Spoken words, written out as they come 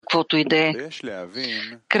каквото и да е.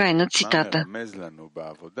 Край на цитата.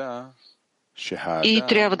 И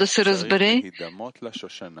трябва да се разбере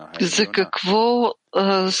за какво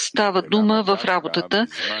става дума в работата,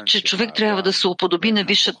 че човек трябва да се уподоби на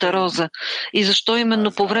висшата роза. И защо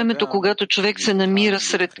именно по времето, когато човек се намира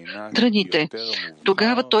сред тръните,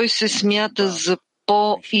 тогава той се смята за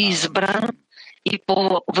по-избран и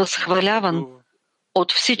по-възхваляван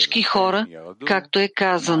от всички хора, както е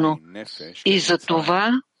казано. И за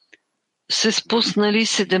това се спуснали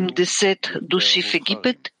 70 души в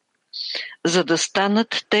Египет, за да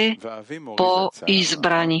станат те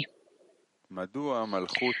по-избрани.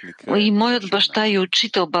 И моят баща и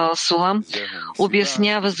учител Баал Сулам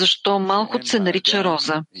обяснява защо Малхут се нарича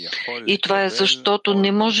роза. И това е защото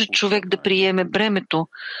не може човек да приеме бремето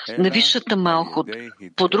на висшата Малхут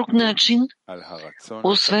по друг начин,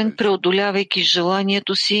 освен преодолявайки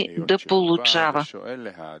желанието си да получава.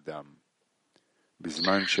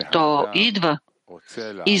 То идва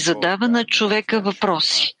и задава на човека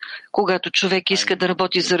въпроси, когато човек иска да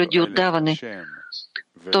работи заради отдаване,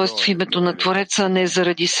 т.е. в името на Твореца, а не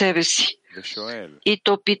заради себе си. И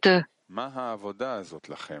то пита,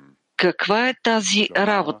 каква е тази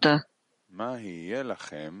работа?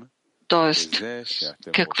 Т.е.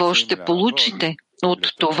 какво ще получите от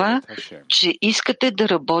това, че искате да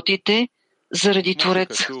работите заради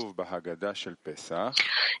Твореца?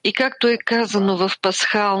 И както е казано в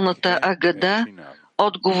Пасхалната Агада,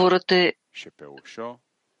 отговорът е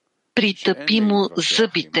притъпи му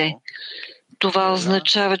зъбите. Това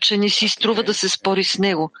означава, че не си струва да се спори с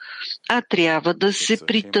него, а трябва да се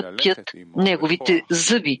притъпят неговите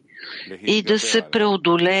зъби и да се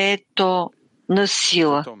преодолее то на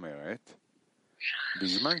сила.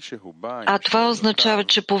 А това означава,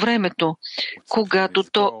 че по времето, когато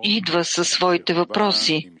то идва със своите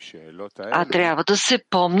въпроси, а трябва да се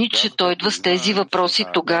помни, че той идва с тези въпроси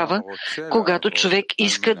тогава, когато човек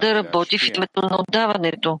иска да работи в името на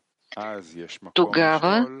отдаването.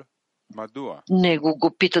 Тогава него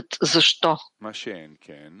го питат защо.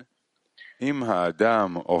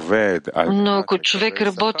 Но ако човек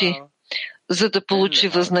работи, за да получи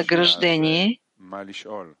възнаграждение,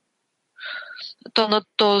 то на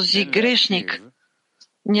този грешник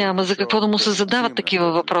няма за какво да му се задават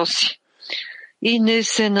такива въпроси. И не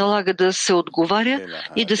се налага да се отговаря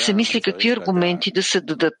и да се мисли какви аргументи да се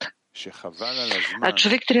дадат. А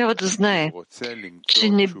човек трябва да знае, че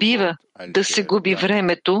не бива да се губи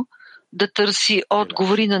времето да търси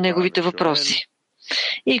отговори на неговите въпроси.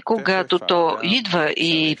 И когато то идва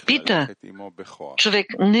и пита, човек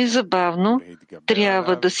незабавно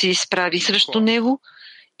трябва да се изправи срещу него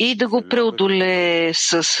и да го преодолее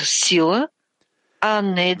с сила, а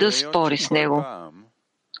не да спори с него.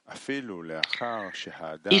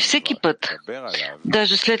 И всеки път,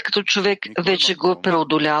 даже след като човек вече го е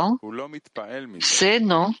преодолял, все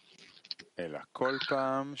едно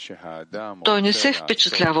той не се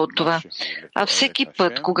впечатлява от това, а всеки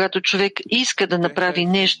път, когато човек иска да направи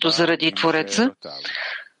нещо заради Твореца,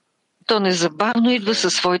 то незабавно идва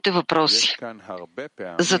със своите въпроси.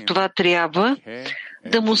 Затова трябва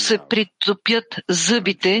да му се притопят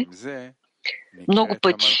зъбите много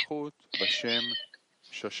пъти.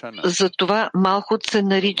 Затова Малхут се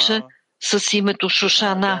нарича с името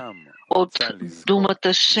Шушана от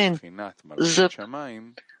думата Шен, зъб.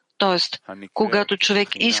 Тоест, когато човек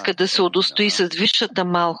иска да се удостои с висшата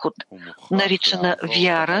Малхут, наричана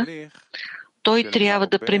вяра, той трябва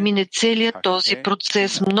да премине целият този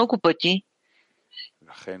процес много пъти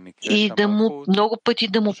и много пъти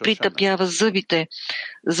да му притъпява зъбите.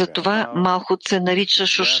 Затова Малхут се нарича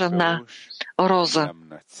Шушана, роза.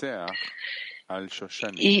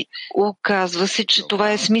 И оказва се, че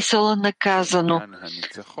това е смисъла на казано.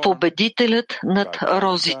 Победителят над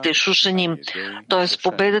розите, Шушаним. Т.е.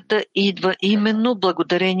 победата идва именно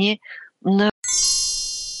благодарение на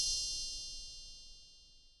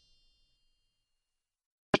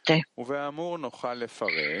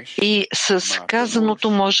и с казаното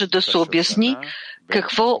може да се обясни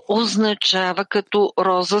какво означава като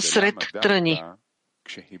роза сред тръни.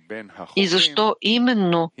 И защо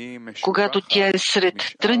именно, когато тя е сред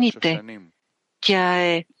тръните, тя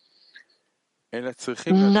е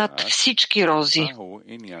над всички рози.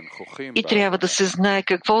 И трябва да се знае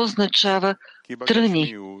какво означава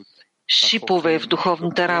тръни, шипове в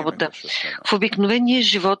духовната работа. В обикновения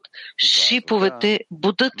живот шиповете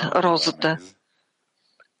будат розата.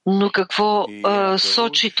 Но какво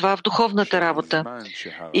сочи това в духовната работа?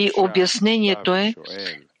 И обяснението е,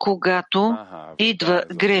 когато идва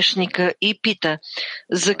грешника и пита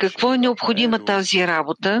за какво е необходима тази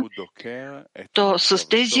работа, то с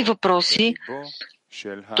тези въпроси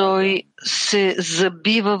той се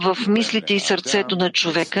забива в мислите и сърцето на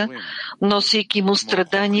човека, носейки му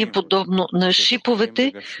страдание, подобно на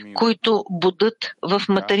шиповете, които будат в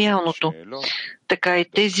материалното. Така и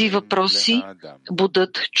тези въпроси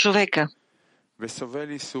будат човека.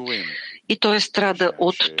 И той страда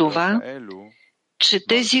от това, че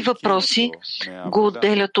тези въпроси го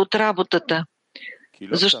отделят от работата,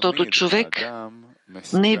 защото човек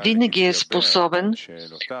не винаги е способен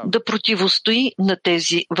да противостои на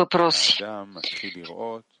тези въпроси.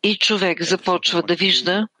 И човек започва да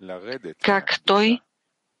вижда как той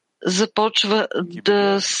започва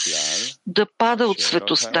да пада от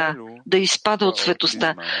светостта, да изпада от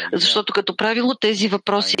светостта. Защото като правило тези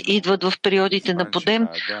въпроси идват в периодите на подем,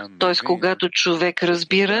 т.е. когато човек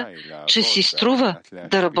разбира, че си струва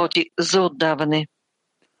да работи за отдаване.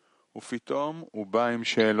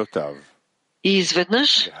 И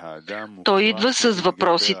изведнъж той идва с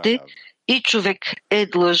въпросите и човек е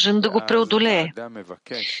длъжен да го преодолее.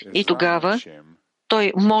 И тогава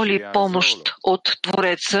той моли помощ от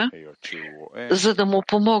Твореца, за да му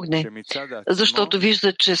помогне, защото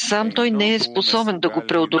вижда, че сам той не е способен да го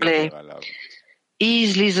преодолее. И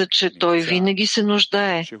излиза, че той винаги се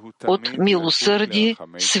нуждае от милосърдие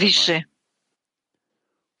свише.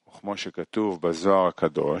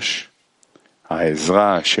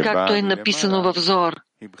 Както е написано в Зоар,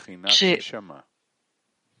 че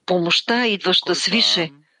помощта, идваща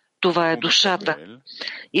свише, това е душата.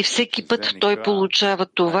 И всеки път той получава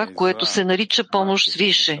това, което се нарича помощ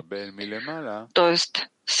свише, т.е.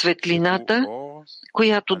 светлината,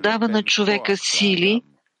 която дава на човека сили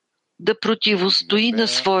да противостои на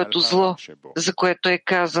своето зло, за което е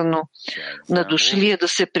казано, на дошлия да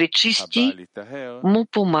се пречисти, му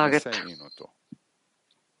помагат.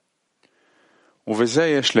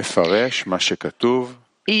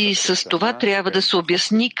 И с това трябва да се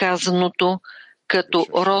обясни казаното като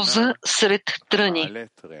роза сред тръни.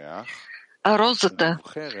 А розата,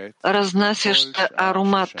 разнасяща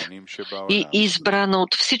аромат и избрана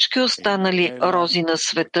от всички останали рози на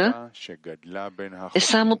света, е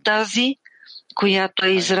само тази, която е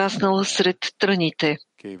израснала сред тръните.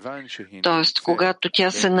 Тоест, когато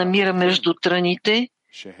тя се намира между тръните,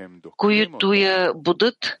 които я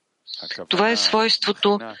будат, това е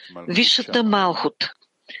свойството Висшата Малхут.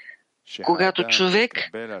 Когато човек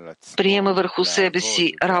приема върху себе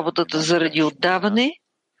си работата заради отдаване,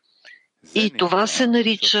 и това се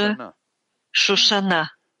нарича Шошана,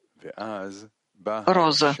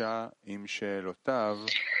 роза.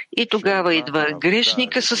 И тогава идва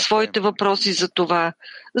грешника със своите въпроси за това,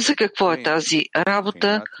 за какво е тази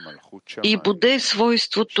работа, и буде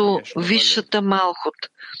свойството Висшата Малхут,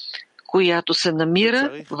 която се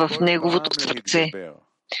намира в неговото сърце.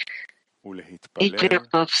 И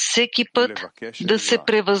трябва всеки път да се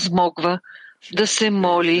превъзмогва, да се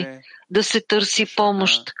моли, да се търси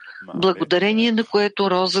помощ, благодарение на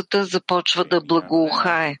което розата започва да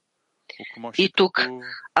благоухае. И тук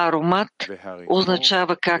аромат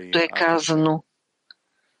означава, както е казано,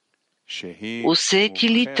 усети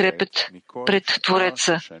ли трепет пред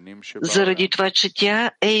Твореца, заради това, че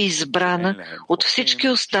тя е избрана от всички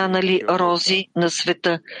останали рози на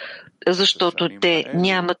света, защото те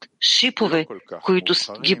нямат шипове, които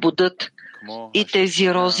ги будат, и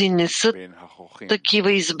тези рози не са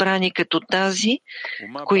такива избрани като тази,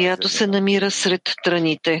 която се намира сред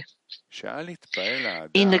тръните.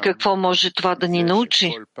 И на какво може това да ни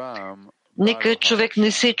научи? Нека човек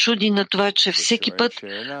не се чуди на това, че всеки път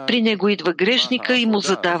при него идва грешника и му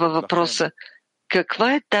задава въпроса: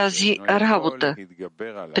 каква е тази работа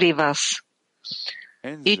при вас?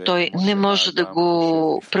 И той не може да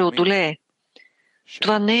го преодолее.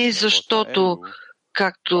 Това не е защото,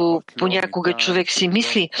 както понякога човек си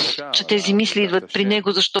мисли, че тези мисли идват при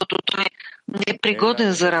него, защото той не е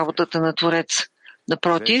пригоден за работата на Твореца.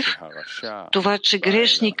 Напротив, това, че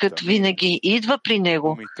грешникът винаги идва при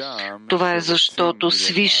него, това е защото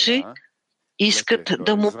свише искат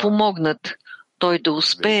да му помогнат, той да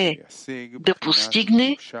успее да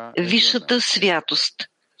постигне висшата святост.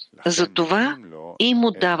 Затова и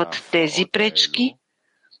му дават тези пречки,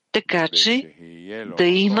 така че да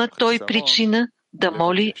има той причина да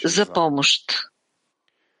моли за помощ.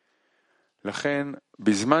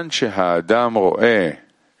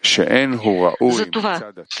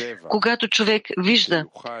 Затова, когато човек вижда,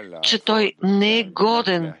 че той не е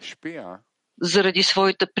годен заради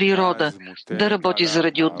своята природа да работи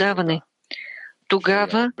заради отдаване,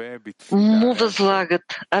 тогава му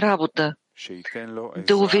възлагат работа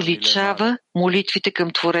да увеличава молитвите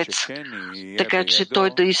към Твореца, така че той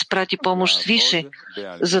да изпрати помощ свише,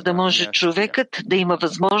 за да може човекът да има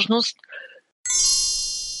възможност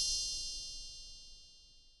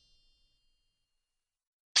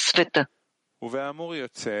света.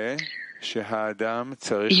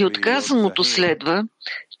 И от казаното следва,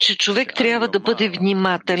 че човек трябва да бъде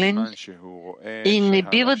внимателен и не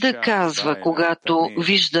бива да казва, когато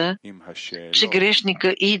вижда, че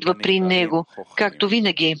грешника идва при него, както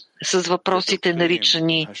винаги, с въпросите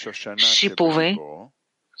наричани шипове,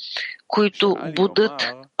 които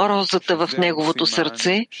будат розата в неговото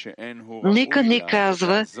сърце. Нека не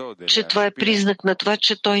казва, че това е признак на това,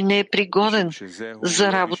 че той не е пригоден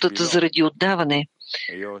за работата заради отдаване,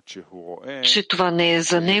 че това не е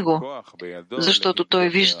за него, защото той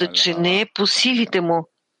вижда, че не е по силите му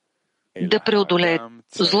да преодолее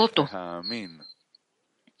злото.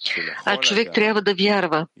 А човек трябва да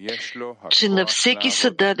вярва, че на всеки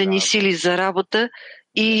са дадени сили за работа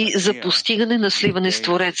и за постигане на сливане с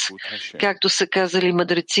Творец. Както са казали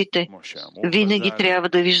мъдреците, винаги трябва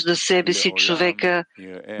да вижда себе си човека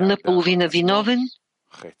наполовина виновен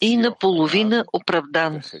и наполовина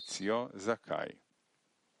оправдан.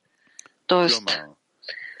 Тоест,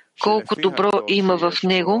 колкото добро има в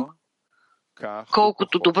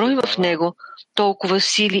него, толкова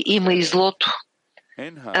сили има и злото.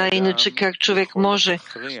 А иначе как човек може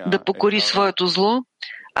да покори своето зло,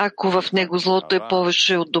 ако в него злото е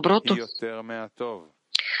повече от доброто?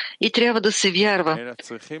 И трябва да се вярва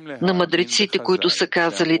на мъдреците, които са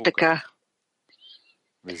казали така.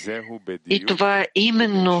 И това е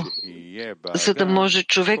именно, за да може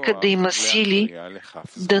човека да има сили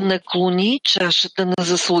да наклони чашата на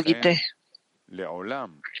заслугите.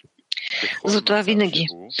 Затова винаги,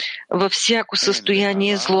 във всяко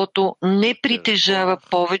състояние, злото не притежава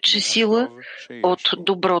повече сила от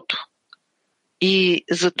доброто. И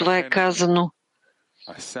затова е казано,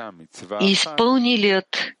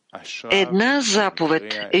 изпълнилият една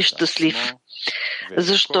заповед е щастлив,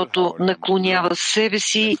 защото наклонява себе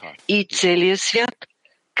си и целия свят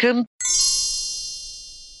към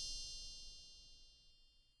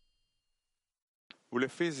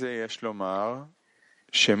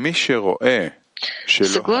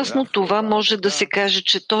Съгласно това може да се каже,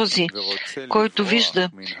 че този, който вижда,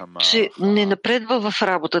 че не напредва в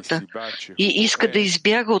работата и иска да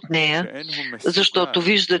избяга от нея, защото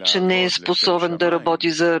вижда, че не е способен да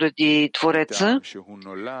работи заради Твореца,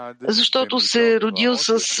 защото се е родил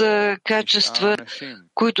с качества,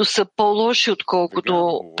 които са по-лоши,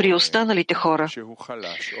 отколкото при останалите хора.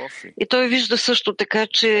 И той вижда също така,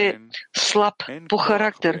 че е слаб по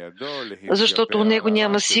характер, защото у него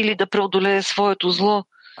няма сили да преодолее своето зло.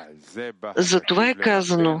 Затова е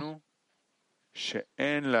казано.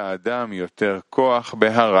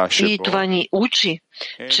 И това ни учи,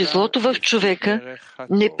 че злото в човека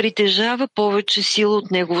не притежава повече сила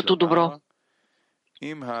от неговото добро.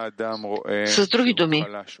 С други думи,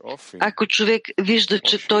 ако човек вижда,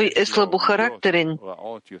 че той е слабохарактерен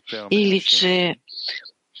или че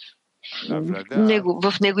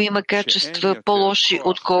в него има качества по-лоши,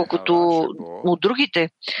 отколкото от другите,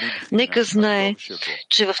 нека знае,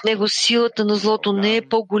 че в него силата на злото не е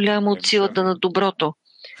по-голяма от силата на доброто.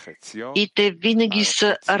 И те винаги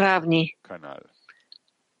са равни.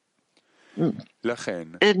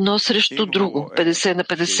 Едно срещу друго, 50 на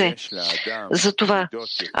 50. Затова,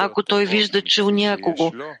 ако той вижда, че у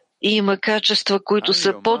някого има качества, които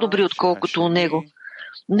са по-добри, отколкото у него,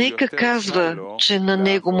 нека казва, че на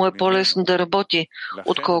него му е по-лесно да работи,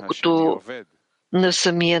 отколкото на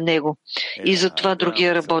самия него. И затова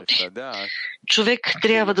другия работи. Човек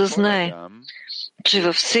трябва да знае, че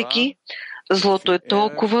във всеки злото е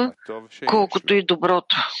толкова, колкото и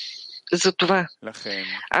доброто. Затова,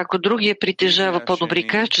 ако другия притежава по-добри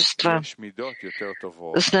качества,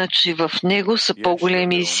 значи в него са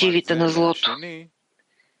по-големи и силите на злото.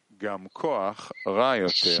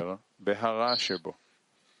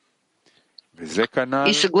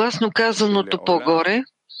 И съгласно казаното по-горе,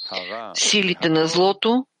 силите на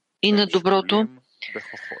злото и на доброто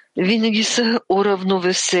винаги са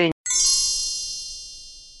уравновесени.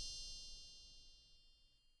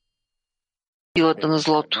 Силата на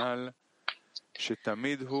злото.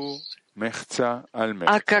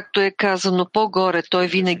 А както е казано по-горе, той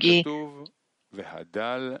винаги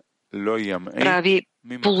прави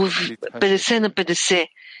 50 на 50.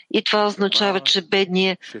 И това означава, че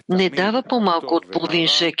бедният не дава по-малко от половин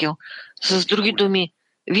шекел. С други думи,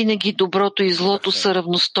 винаги доброто и злото са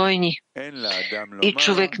равностойни. И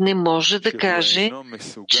човек не може да каже,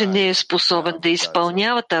 че не е способен да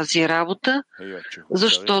изпълнява тази работа,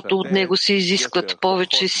 защото от него се изискват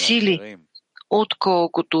повече сили,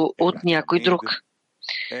 отколкото от някой друг.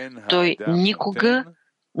 Той никога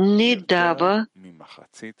не дава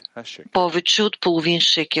повече от половин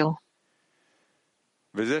шекел.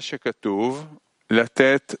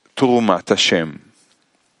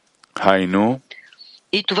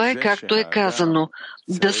 И това е както е казано,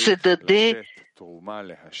 да се даде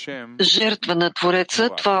жертва на Твореца.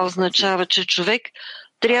 Това означава, че човек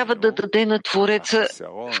трябва да даде на Твореца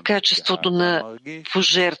в качеството на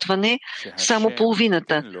пожертване само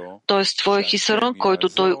половината, т.е. твоя хисарон, който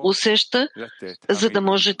той усеща, за да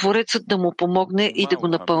може Творецът да му помогне и да го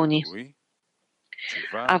напълни.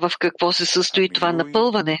 А в какво се състои това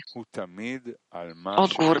напълване?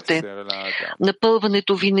 Отговорът е: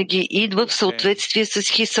 напълването винаги идва в съответствие с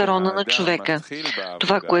хисарона на човека,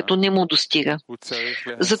 това, което не му достига.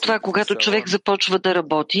 Затова, когато човек започва да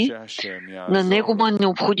работи, на него му е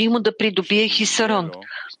необходимо да придобие хисарон,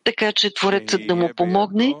 така че Творецът да му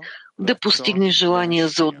помогне да постигне желание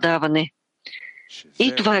за отдаване.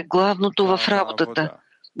 И това е главното в работата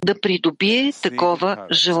 – да придобие такова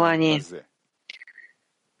желание.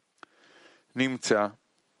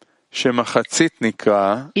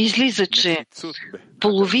 Излиза, че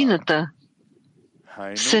половината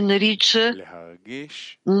се нарича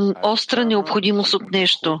остра необходимост от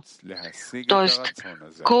нещо. Т.е.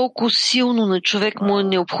 колко силно на човек му е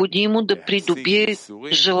необходимо да придобие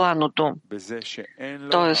желаното.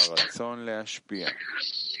 Т.е.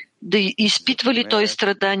 да изпитва ли той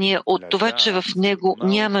страдание от това, че в него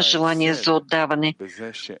няма желание за отдаване.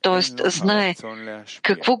 Т.е. знае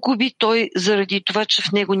какво губи той заради това, че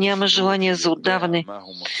в него няма желание за отдаване.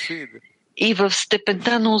 И в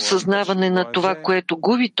степента на осъзнаване на това, което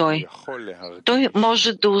губи той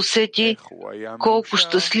може да усети колко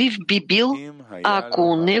щастлив би бил, ако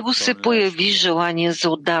у него се появи желание за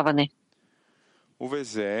отдаване.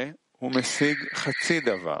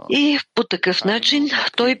 И по такъв начин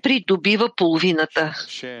той придобива половината,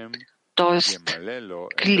 т.е.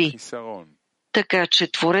 кли, така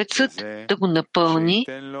че Творецът да го напълни,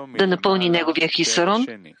 да напълни неговия хисарон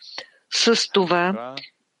с това,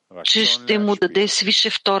 че ще му даде свише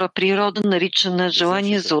втора природа, наричана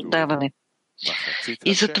желание за отдаване.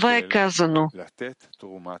 И затова е казано: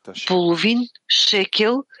 половин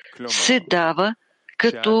шекел се дава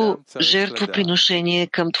като жертвоприношение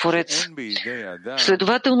към Творец.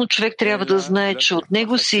 Следователно, човек трябва да знае, че от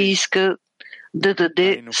него се иска да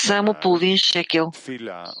даде само половин шекел.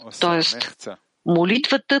 Тоест,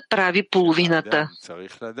 молитвата прави половината.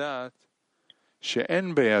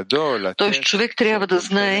 Тоест, човек трябва да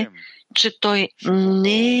знае, че той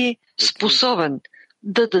не е способен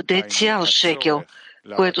да даде цял шекел,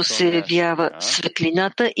 което се явява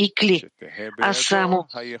светлината и кли, а само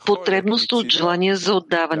потребност от желание за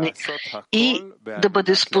отдаване и да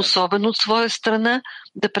бъде способен от своя страна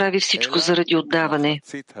да прави всичко заради отдаване.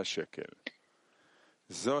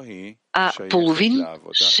 А половин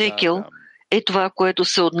шекел е това, което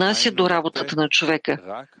се отнася до работата на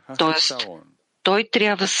човека. Тоест, той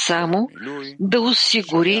трябва само да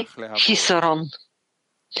осигури хисарон.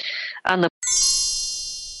 А на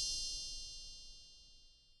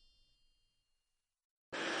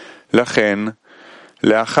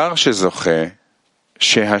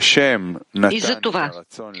и за това,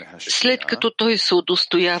 след като той се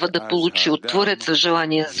удостоява да получи от Твореца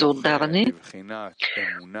желание за отдаване,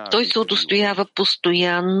 той се удостоява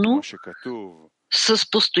постоянно с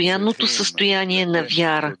постоянното състояние на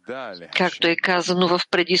вяра. Както е казано в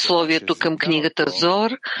предисловието към книгата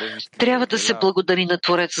Зоар, трябва да се благодари на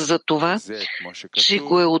Твореца за това, че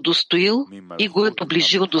го е удостоил и го е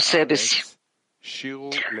доближил до себе си.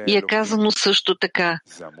 И е казано също така: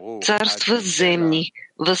 царства земни,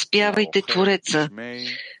 възпявайте Твореца,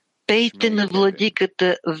 пейте на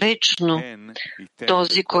владиката вечно,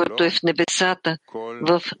 този, който е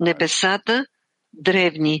в небесата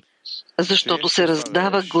древни, защото се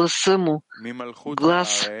раздава гласа му,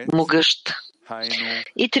 глас могъщ.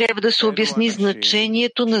 И трябва да се обясни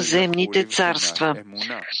значението на земните царства.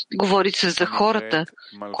 Говори се за хората,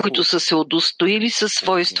 които са се удостоили със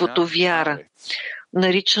свойството вяра,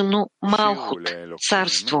 наричано Малхут,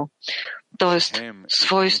 царство, т.е.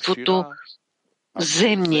 свойството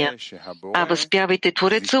земния. А възпявайте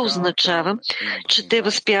Твореца означава, че те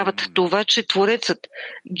възпяват това, че Творецът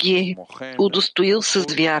ги е удостоил с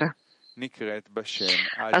вяра.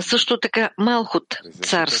 А също така Малхут,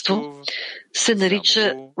 царство, се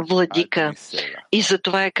нарича владика. И за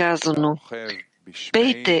това е казано: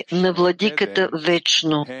 пейте на владиката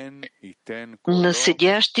вечно, на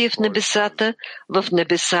седящия в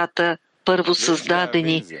небесата първо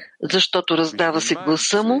създадени, защото раздава се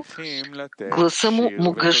гласа му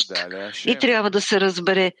могъщ. И трябва да се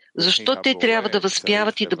разбере, защо те трябва да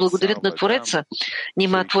възпяват и да благодарят на Твореца.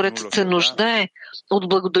 Нима Творецът се нуждае от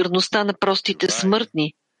благодарността на простите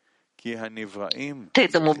смъртни. Те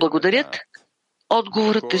да му благодарят,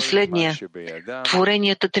 Отговорът е следния.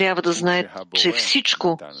 Творенията трябва да знаят, че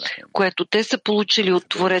всичко, което те са получили от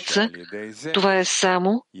Твореца, това е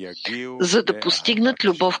само за да постигнат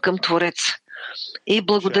любов към Твореца. И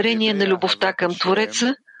благодарение на любовта към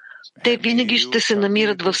Твореца, те винаги ще се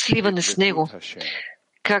намират в сливане с Него,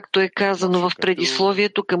 както е казано в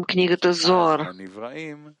предисловието към книгата Зоар.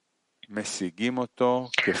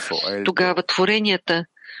 Тогава творенията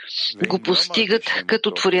го постигат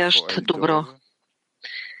като творящ добро.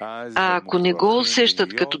 А ако не го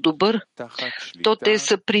усещат като добър, то те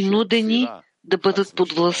са принудени да бъдат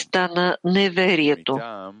под властта на неверието.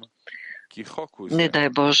 Не дай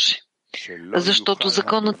Боже. Защото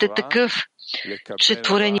законът е такъв, че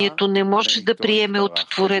творението не може да приеме от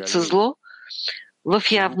Твореца зло в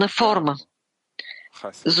явна форма.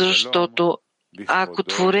 Защото ако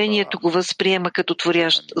творението го възприема като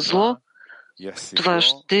творящ зло, това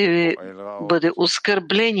ще бъде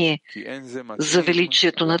оскърбление за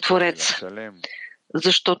величието на Твореца,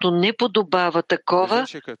 защото не подобава такова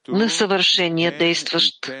на съвършения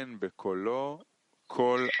действащ.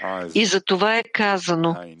 И за това е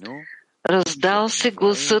казано: раздал се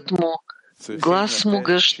гласът му, глас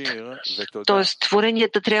могъщ. Т.е.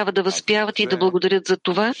 творенията трябва да възпяват и да благодарят за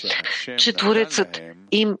това, че Творецът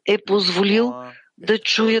им е позволил да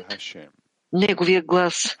чуят Неговия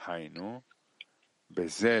глас.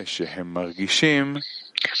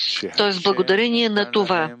 Т.е. благодарение на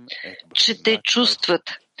това, че те чувстват,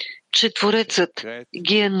 че Творецът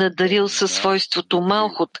ги е надарил със свойството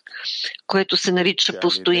Малхут, което се нарича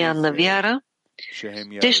постоянна вяра,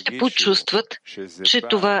 те ще почувстват, че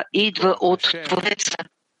това идва от Твореца.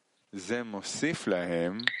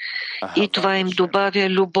 И това им добавя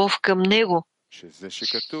любов към Него.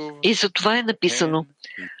 И за това е написано: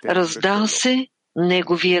 раздал се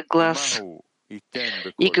Неговия глас.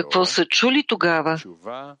 И какво са чули тогава?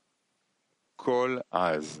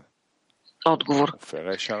 Отговор: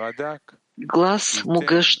 глас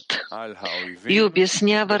могъщ. И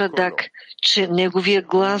обяснява Радак, че неговия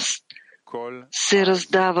глас се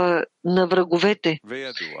раздава на враговете.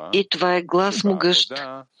 И това е глас могъщ.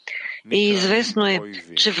 И известно е,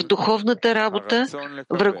 че в духовната работа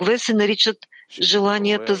врагове се наричат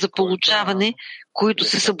желанията за получаване, които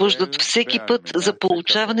се събуждат всеки път за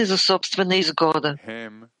получаване за собствена изгода.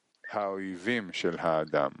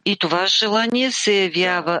 И това желание се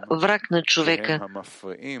явява враг на човека,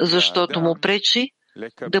 защото му пречи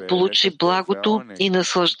да получи благото и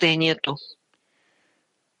наслаждението.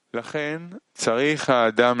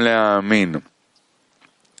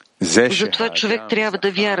 Затова човек трябва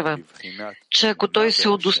да вярва, че ако той се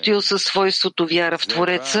удостоил със свойството вяра в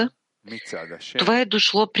Твореца, това е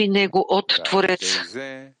дошло при него от Твореца.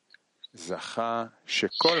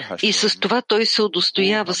 И с това той се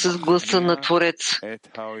удостоява с гласа на Твореца,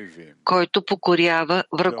 който покорява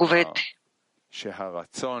враговете.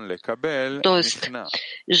 Тоест,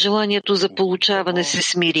 желанието за получаване се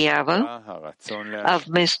смирява, а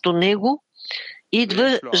вместо него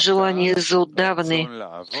идва желание за отдаване.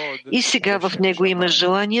 И сега в него има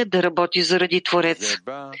желание да работи заради Твореца.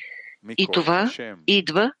 И това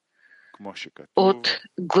идва от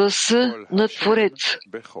гласа на Твореца.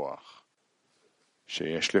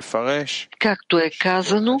 Както е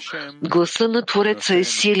казано, гласа на Твореца е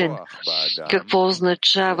силен. Какво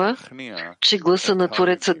означава, че гласа на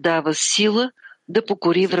Твореца дава сила да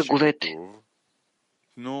покори враговете?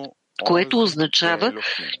 Което означава,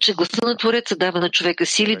 че гласа на Твореца дава на човека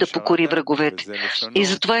сили да покори враговете. И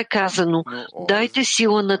затова е казано: дайте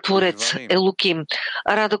сила на Твореца, Елоким.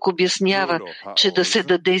 Радак обяснява, че да се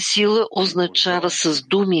даде сила означава с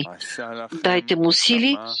думи. Дайте му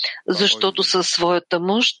сили, защото със своята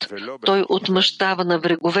мощ той отмъщава на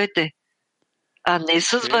враговете, а не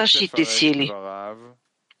с вашите сили.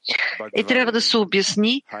 И трябва да се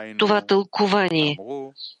обясни това тълкование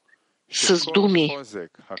с думи.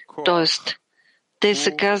 Тоест, те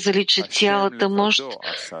са казали, че цялата мощ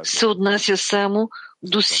се отнася само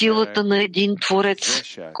до силата на един Творец,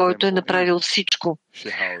 който е направил всичко.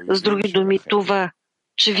 С други думи, това,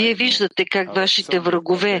 че вие виждате как вашите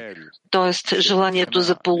врагове, т.е. желанието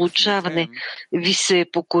за получаване, ви се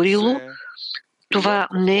е покорило, това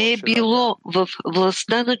не е било в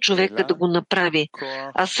властта на човека да го направи,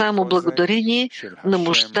 а само благодарение на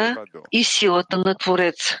мощта и силата на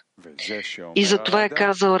Твореца. И затова е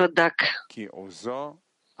казал Радак: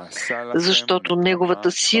 защото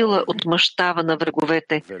неговата сила отмъщава на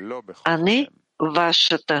враговете, а не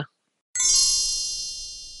вашата.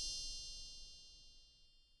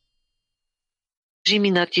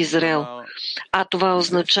 Над Израел. А това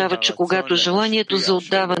означава, че когато желанието за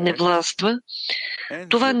отдаване властва,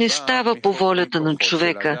 това не става по волята на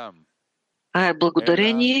човека, а е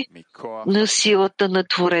благодарение на силата на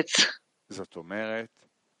Твореца.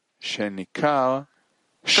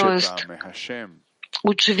 Тоест,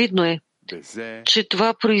 очевидно е, че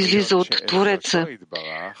това произлиза от Твореца,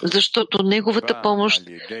 защото Неговата помощ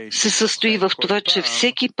се състои в това, че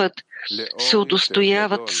всеки път се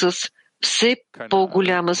удостояват с все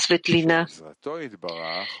по-голяма светлина.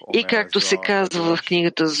 И както се казва в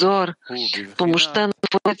книгата Зоар, помощта на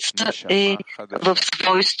Твореца е в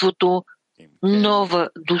свойството нова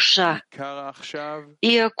душа.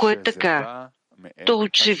 И ако е така, то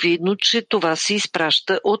очевидно, че това се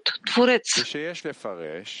изпраща от Твореца.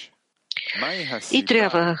 И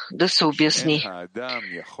трябва да се обясни,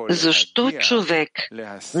 защо човек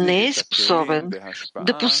не е способен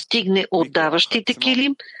да постигне отдаващите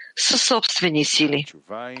келим със собствени сили.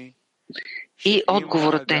 И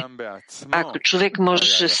отговорът е, ако човек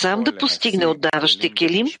можеше сам да постигне отдаващи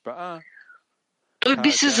келим, той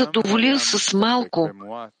би се задоволил с малко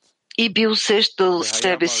и би усещал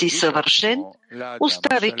себе си съвършен,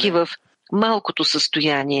 оставяйки в малкото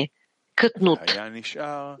състояние, кътнут,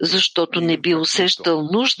 защото не би усещал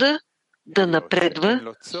нужда да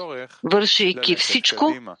напредва, вършейки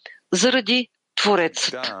всичко заради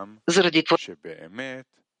Творецът, заради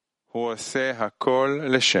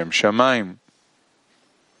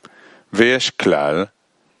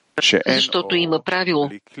защото има правило,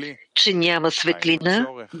 че няма светлина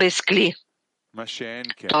без кли,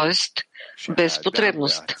 т.е. без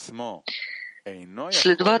потребност.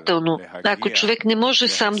 Следователно, ако човек не може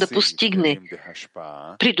сам да постигне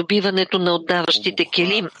придобиването на отдаващите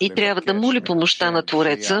келим и трябва да моли помощта на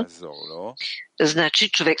Твореца, значи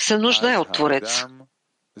човек се нуждае от Твореца.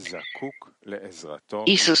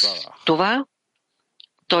 И с това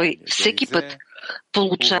той всеки път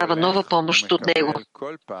получава нова помощ от него.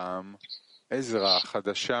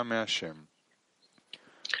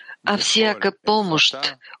 А всяка помощ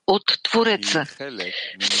от Твореца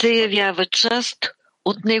се явява част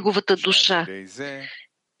от неговата душа.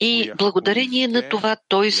 И благодарение на това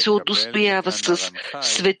той се удостоява с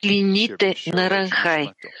светлините на Ранхай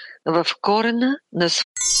в корена на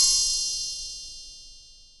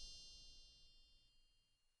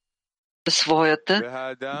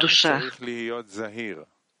своята душа.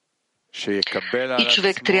 И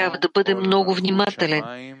човек трябва да бъде много внимателен,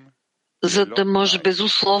 за да може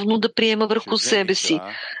безусловно да приема върху себе си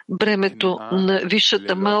бремето на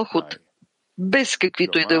висшата Малхут, без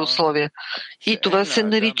каквито и да е условия. И това се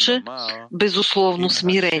нарича безусловно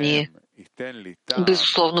смирение,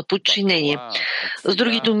 безусловно подчинение. С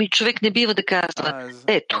други думи, човек не бива да казва,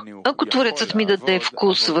 ето, ако Творецът ми даде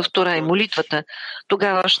вкус в Тора и молитвата,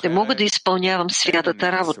 тогава ще мога да изпълнявам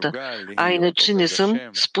святата работа, а иначе не съм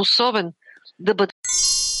способен да бъда.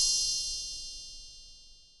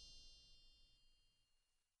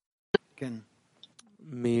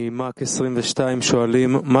 Мак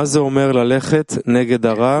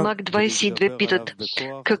 22 питат,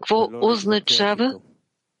 какво означава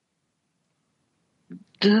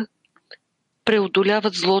да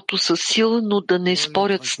преодоляват злото със сила, но да не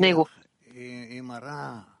спорят с него.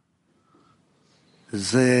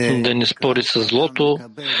 Да не спори с злото,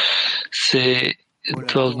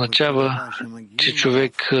 това означава, че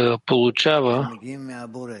човек получава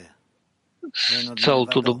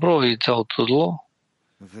цялото добро и цялото зло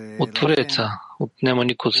от Твореца. Няма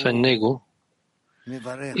никой освен него.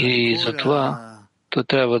 И затова той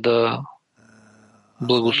трябва да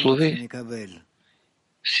благослови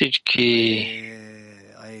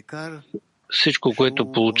всичко,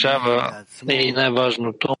 което получава, е и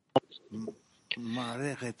най-важното,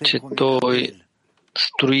 че той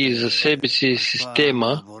строи за себе си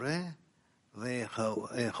система,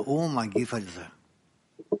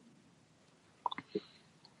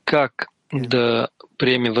 как да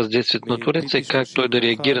приеме въздействието на Твореца и как той да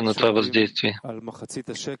реагира на това въздействие.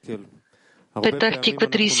 Петах Тиква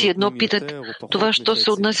 31 питат, това що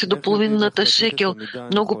се отнася до половината шекел.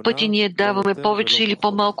 Много пъти ние даваме повече или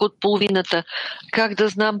по-малко от половината. Как да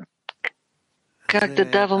знам как да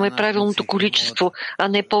даваме правилното количество, а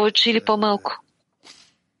не повече или по-малко?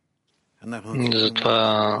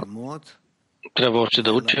 Затова трябва още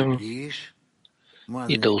да учим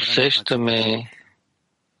и да усещаме,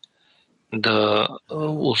 да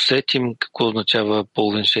усетим какво означава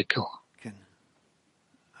половин шекел.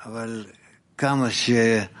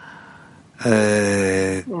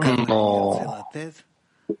 Но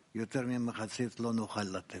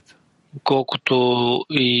колкото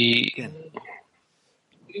и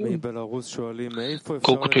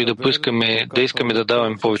да поискаме, да искаме да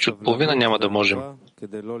даваме повече от половина, няма да можем.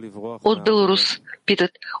 От Беларус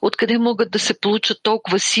питат, откъде могат да се получат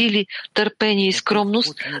толкова сили, търпение и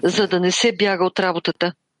скромност, за да не се бяга от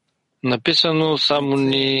работата? Написано, само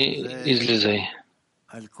не излизай.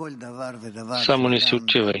 Само не се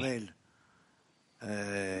отивай.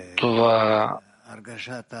 Това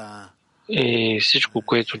е всичко,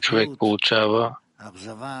 което човек получава.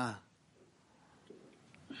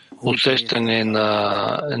 Усещане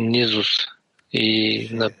на низост и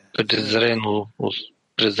на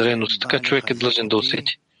презреност. Така човек е длъжен да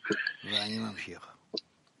усети.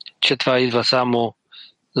 Че това идва само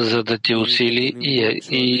за да ти усили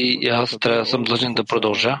и аз съм длъжен да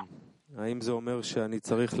продължа.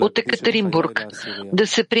 От Екатеринбург да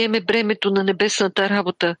се приеме бремето на небесната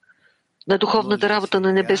работа, на духовната работа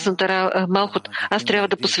на небесната Малхут. Аз трябва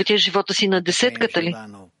да посветя живота си на десетката ли?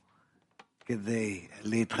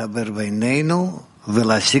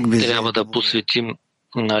 Трябва да посветим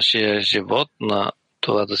нашия живот на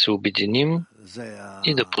това да се обединим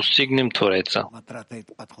и да постигнем Твореца.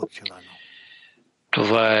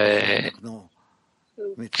 Това е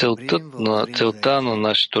целта на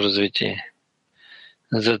нашето развитие.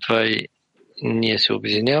 Затова и ние се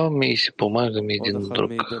обединяваме и се помагаме един на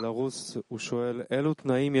друг.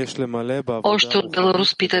 Още от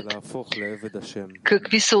Беларус питат,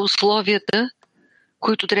 какви са условията,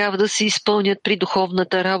 които трябва да се изпълнят при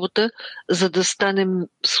духовната работа, за да станем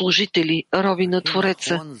служители, роби на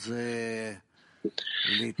Твореца?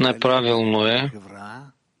 Най-правилно е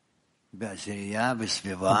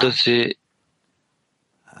да се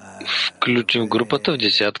включим в групата, в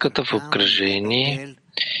десятката, в обкръжение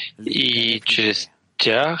и чрез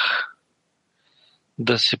тях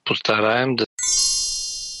да се постараем да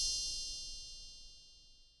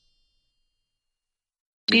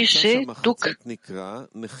пише тук.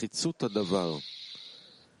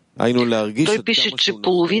 Той пише, че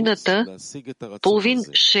половин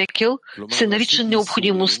шекел се нарича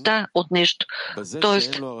необходимостта от нещо.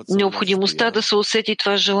 Тоест, необходимостта да се усети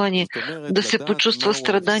това желание, да се почувства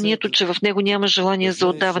страданието, че в него няма желание за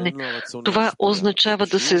отдаване. Това означава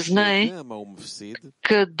да се знае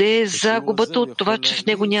къде е загубата от това, че в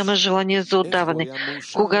него няма желание за отдаване.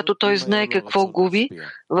 Когато той знае какво губи,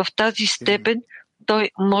 в тази степен той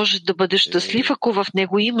може да бъде щастлив, ако в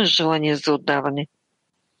него има желание за отдаване.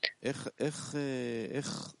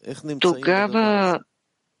 Тогава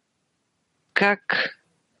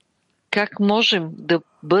как можем да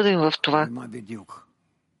бъдем в това?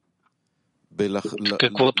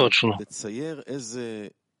 Какво точно?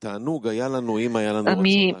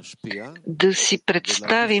 Да си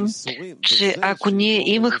представим, че ако ние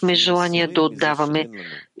имахме желание да отдаваме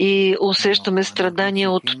и усещаме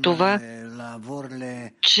страдания от това,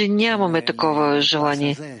 че нямаме такова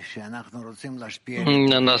желание.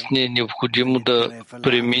 На нас не е необходимо да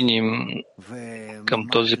преминем към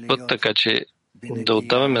този път, така че да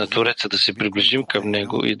отдаваме на Твореца, да се приближим към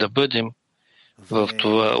Него и да бъдем в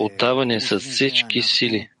това отдаване с всички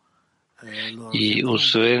сили. И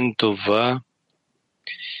освен това,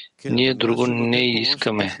 ние друго не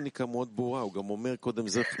искаме.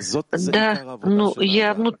 Да, но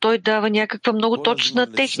явно той дава някаква много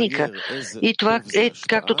точна техника. И това е,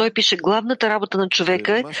 както той пише, главната работа на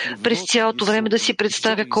човека е през цялото време да си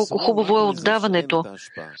представя колко хубаво е отдаването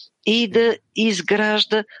и да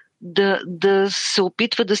изгражда, да се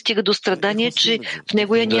опитва да стига до страдание, че в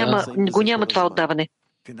него го няма това отдаване.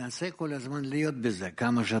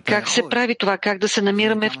 Как се прави това? Как да се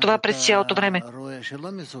намираме в това през цялото време?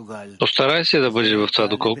 Постарай се да бъдеш в това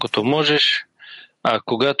доколкото можеш, а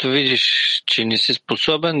когато видиш, че не си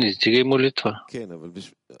способен, издигай молитва.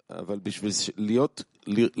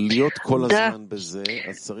 Да,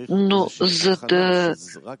 но за да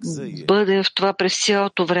бъдем в това през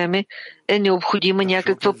цялото време, е необходима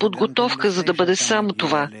някаква подготовка, за да бъде само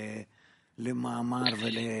това.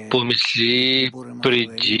 Помисли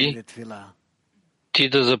преди ти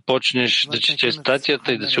да започнеш да четеш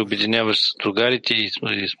статията и да се обединяваш с другарите и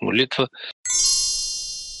с молитва.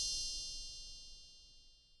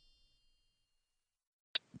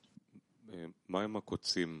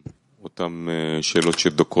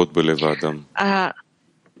 А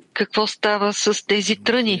какво става с тези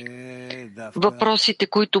тръни? Въпросите,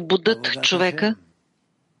 които будат човека?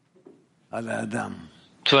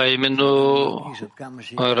 Това е именно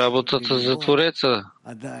работата за Твореца,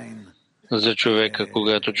 за човека,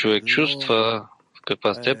 когато човек чувства в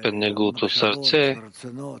каква степен неговото сърце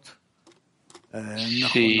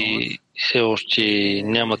и все още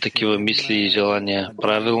няма такива мисли и желания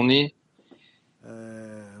правилни,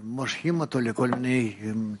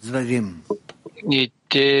 и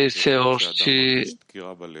те все още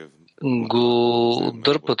го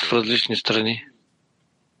дърпат в различни страни.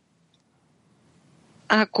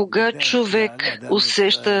 А кога човек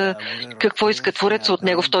усеща какво иска Твореца от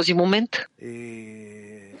него в този момент?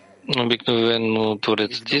 Обикновено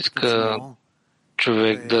Творецът иска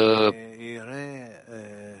човек да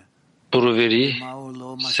провери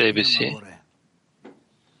себе си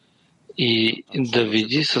и да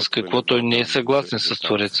види с какво той не е съгласен с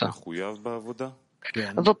Твореца.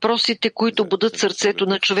 Въпросите, които будат сърцето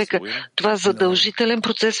на човека, това задължителен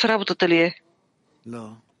процес в работата ли е?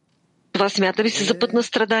 Това смята ли се за път на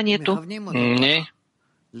страданието? Не.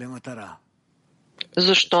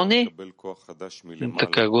 Защо не?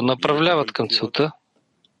 Така го направляват към целта.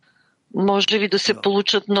 Може ли да се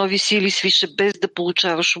получат нови сили свише без да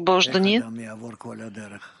получаваш обождания?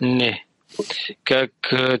 Не. Как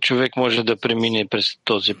човек може да премине през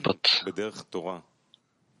този път?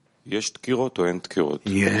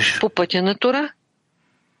 По пътя на Тора?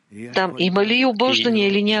 Там има ли обождания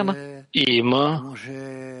или няма?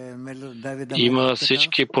 Има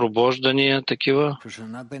всички пробождания такива,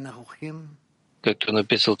 както е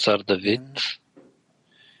написал цар Давид,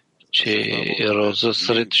 че е роза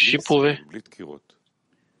сред шипове.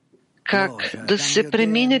 Как да се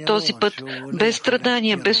премине този път без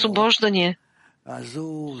страдания, без обождания?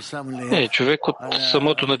 Човек от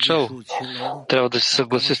самото начало трябва да се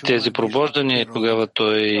съгласи с тези пробождания и тогава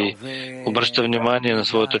той обръща внимание на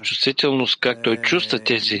своята чувствителност, как той чувства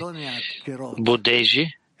тези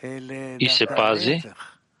бодежи и се пази.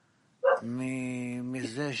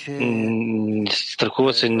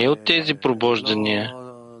 Страхува се не от тези пробождания,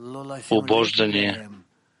 обождания,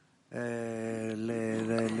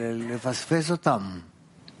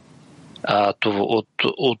 а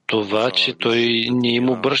от това, че той не им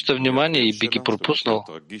обръща внимание и би ги пропуснал.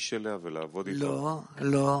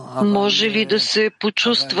 Може ли да се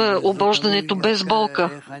почувства обождането без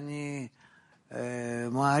болка?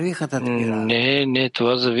 Не,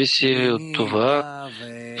 това зависи от това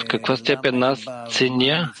в каква степен аз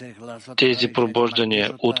ценя тези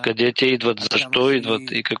пробождания, откъде те идват, защо идват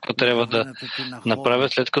и какво трябва да направя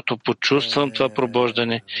след като почувствам това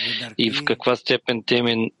пробождане и в каква степен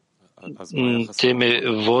те ме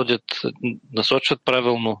водят, насочват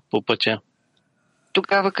правилно по пътя.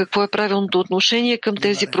 Тогава какво е правилното отношение към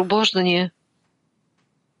тези пробождания?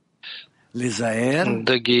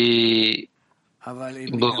 Да ги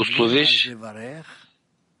благословиш,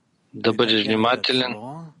 да бъдеш внимателен,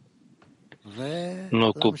 но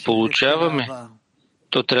ако получаваме,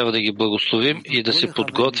 то трябва да ги благословим и да се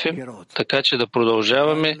подготвим, така че да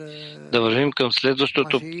продължаваме да вървим към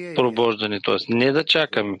следващото пробождане. Т.е. не да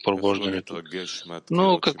чакаме пробождането,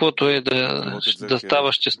 но каквото е да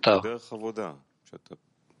става, ще става.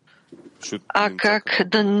 А как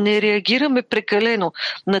да не реагираме прекалено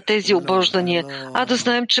на тези обождания, а да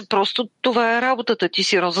знаем, че просто това е работата. Ти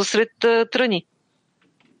си роза сред тръни.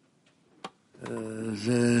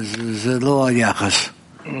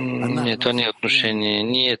 Не, това не е отношение.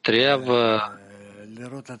 Ние трябва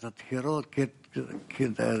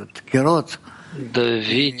да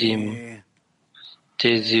видим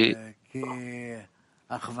тези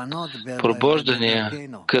пробождания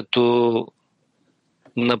като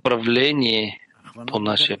направление по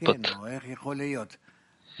нашия път.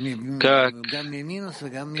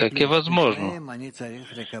 Как е възможно?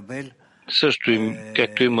 Също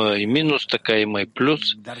както има и минус, така има и плюс.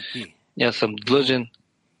 Аз съм длъжен,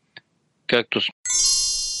 както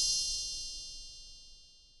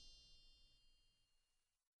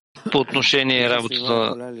по отношение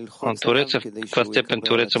работата на Твореца, в каква степен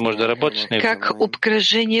Твореца може да работи с него. Как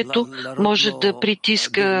обкръжението може да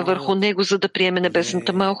притиска върху него, за да приеме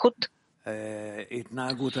небесната Малхут?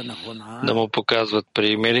 Да му показват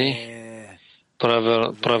примери,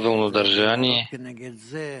 правилно държание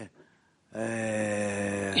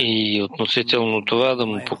и относително това да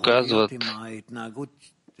му показват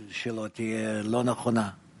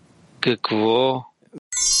какво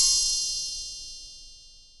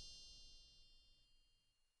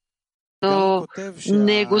до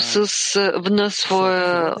него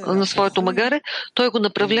на своето магаре, той го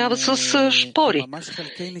направлява с шпори.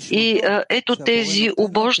 И ето тези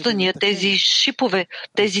обождания, тези шипове,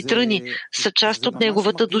 тези тръни са част от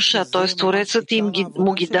неговата душа, т.е. Творецът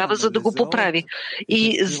му ги дава, за да го поправи.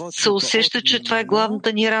 И се усеща, че това е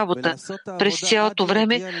главната ни работа. През цялото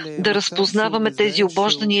време да разпознаваме тези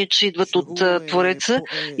обождания, че идват от Твореца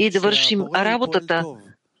и да вършим работата,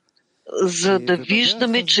 за да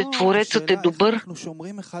виждаме, че Творецът е добър.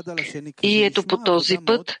 И ето по този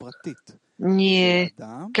път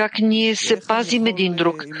как ние се пазим един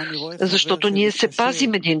друг, защото ние се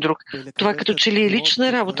пазим един друг. Това като че ли е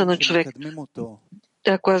лична работа на човек.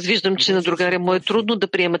 Ако аз виждам, че на другаря му е трудно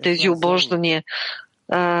да приема тези обождания,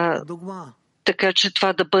 така че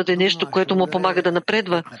това да бъде нещо, което му помага да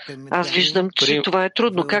напредва. Аз виждам, че това е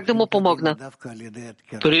трудно. Как да му помогна?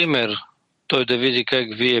 Пример, той да види как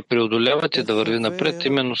вие преодолявате да върви напред,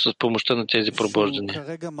 именно с помощта на тези пробуждания.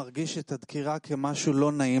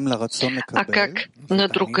 А как на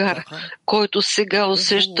другар, който сега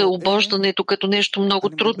усеща обождането като нещо много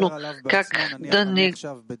трудно,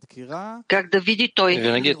 как да види той?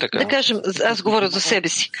 Винаги е така. Да кажем, аз говоря за себе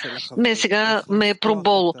си. Мен сега ме е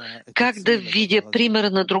проболо. Как да видя примера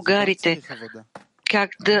на другарите? Как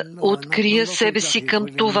да открия себе си към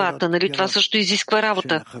това? Нали? Това също изисква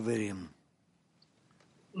работа.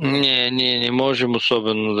 Ние не можем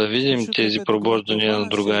особено да видим тези пробуждания на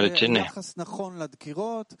другарите, не.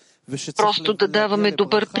 Просто да даваме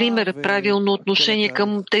добър пример, правилно отношение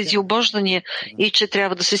към тези обождания и че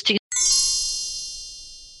трябва да се стигне.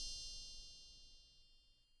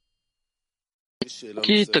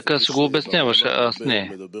 Ти така се го обясняваш, а аз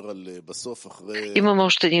не. Имам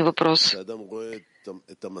още един въпрос.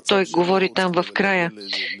 Той говори там в края,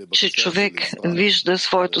 че човек вижда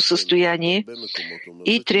своето състояние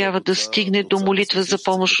и трябва да стигне до молитва за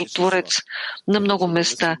помощ от Творец. На много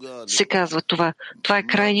места се казва това. Това е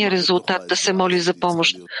крайният резултат да се моли за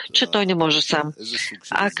помощ, че той не може сам.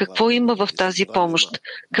 А какво има в тази помощ?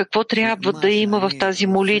 Какво трябва да има в тази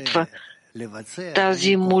молитва?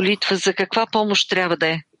 Тази молитва за каква помощ трябва да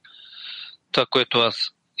е? Това, което аз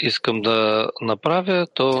искам да направя,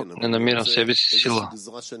 то не намирам в себе си сила.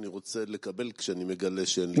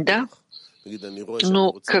 Да,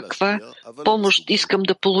 но каква помощ искам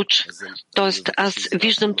да получа? Тоест, аз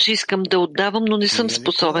виждам, че искам да отдавам, но не съм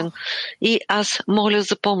способен. И аз моля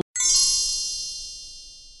за помощ.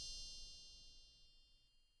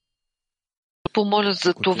 Помоля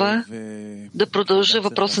за това да продължа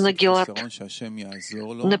въпроса на Гилат.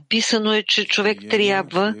 Написано е, че човек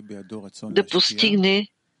трябва да постигне,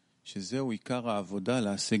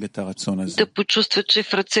 да почувства, че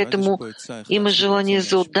в ръцете му има желание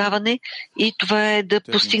за отдаване и това е да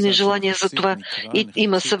постигне желание за това. И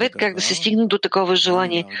има съвет как да се стигне до такова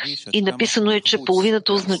желание. И написано е, че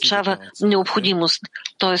половината означава необходимост,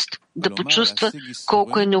 т.е. да почувства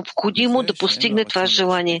колко е необходимо да постигне това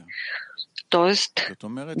желание. Т.е.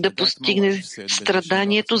 да постигне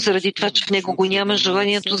страданието заради това, че в него го няма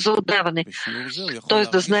желанието за отдаване. Т.е.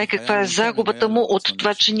 да знае каква е загубата му от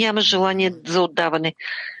това, че няма желание за отдаване.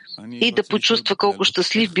 И да почувства колко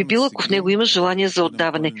щастлив би бил, ако в него има желание за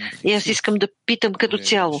отдаване. И аз искам да питам като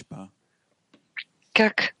цяло.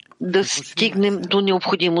 Как да стигнем до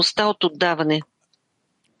необходимостта от отдаване?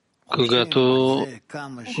 Когато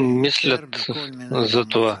мислят за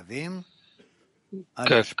това,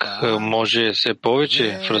 как може все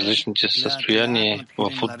повече в различните състояния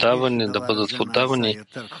в отдаване, да бъдат в отдаване,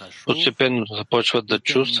 постепенно започват да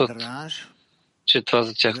чувстват, че това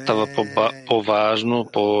за тях става по-важно,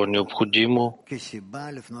 по-необходимо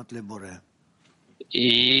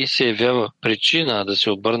и се явява причина да се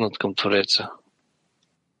обърнат към Твореца.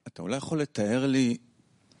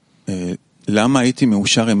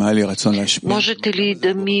 Можете ли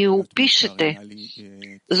да ми опишете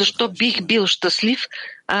защо бих бил щастлив,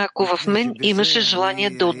 ако в мен имаше желание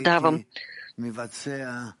да отдавам?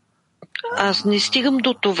 Аз не стигам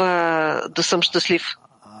до това да съм щастлив.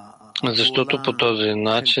 Защото по този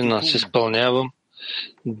начин аз изпълнявам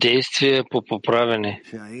действия по поправене.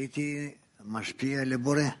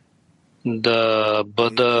 Да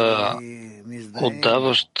бъда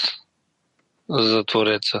отдаващ за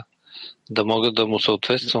Твореца, да мога да му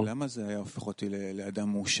съответствам.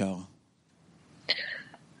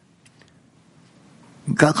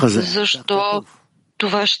 Защо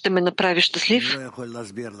това ще ме направи щастлив?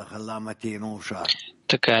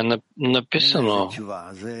 Така е написано.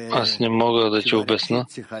 Аз не мога да ти обясна.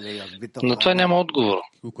 Но това няма отговор.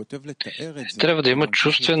 Трябва да има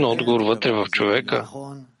чувствен отговор вътре в човека.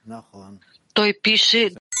 Той пише: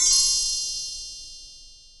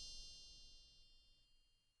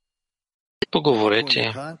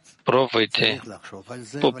 поговорете, пробвайте.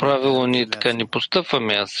 По правило ние така не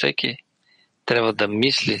постъпваме, а всеки трябва да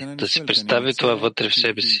мисли, да си представи това вътре в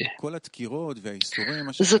себе си.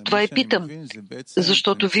 Затова и питам,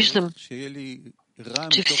 защото виждам,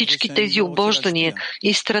 че всички тези обождания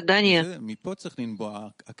и страдания,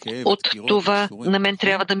 от това на мен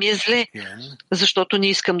трябва да ми е зле, защото не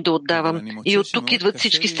искам да отдавам. И от тук идват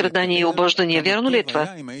всички страдания и обождания. Вярно ли е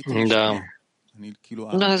това? Да.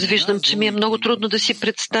 Но аз виждам, че ми е много трудно да си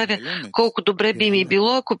представя колко добре би ми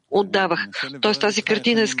било, ако отдавах. Тоест тази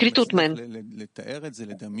картина е скрита от мен.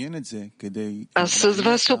 Аз с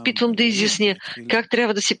вас се опитвам да изясня как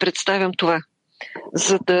трябва да си представям това,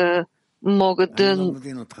 за да мога да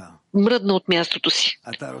мръдна от мястото си.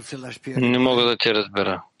 Не мога да те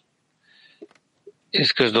разбера.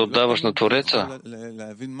 Искаш да отдаваш на Твореца?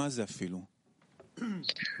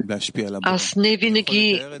 Аз не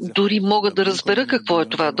винаги дори мога да разбера какво е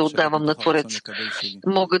това да отдавам на Творец.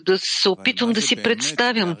 Мога да се опитвам да си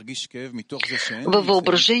представям във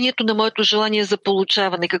въображението на моето желание за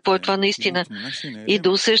получаване, какво е това наистина, и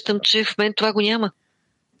да усещам, че в мен това го няма.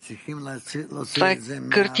 Това е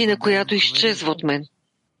картина, която изчезва от мен.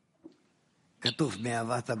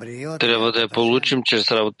 Трябва да я получим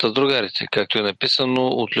чрез работа с другарите, както е написано,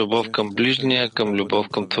 от любов към ближния, към любов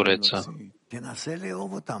към Твореца.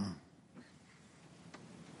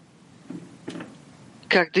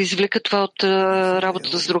 Как да извлека това от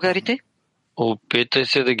работата с другарите? Опитай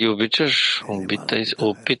се да ги обичаш.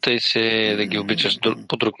 Опитай се да ги обичаш.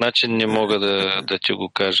 По друг начин не мога да ти го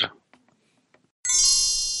кажа.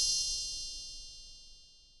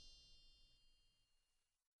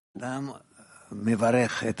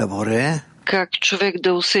 Как човек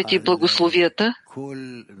да усети благословията?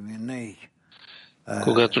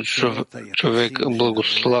 Когато човек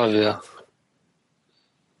благославя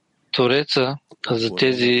Твореца за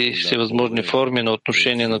тези всевъзможни форми на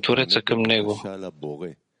отношение на Твореца към него.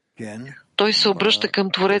 Той се обръща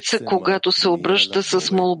към Твореца, когато се обръща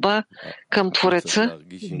с молба към Твореца.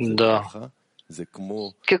 Да.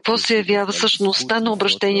 Какво се явява същността на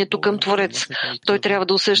обращението към Творец? Той трябва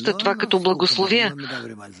да усеща това като благословия.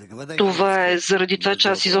 Това е заради това, че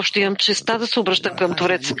аз изобщо имам честа да се обръщам към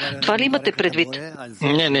Творец. Това ли имате предвид?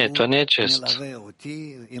 Не, това не е чест.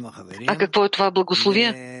 А какво е това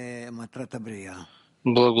благословия?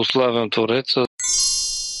 Благославям Твореца.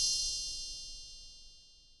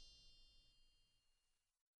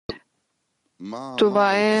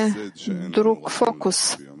 Това е друг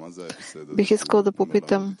фокус. Бих искал да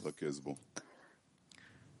попитам,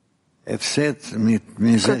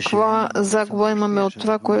 каква загуба имаме от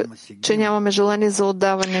това, че нямаме желание за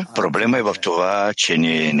отдаване? Проблема е в това, че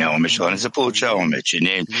ние нямаме желание за получаване, че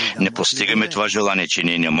ние не постигаме това желание, че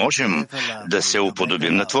ние не можем да се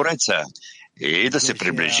уподобим на Твореца и да се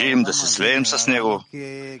приближим, да се слеем с Него.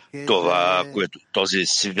 Това, което този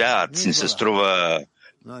свят ни се струва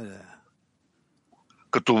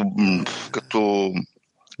като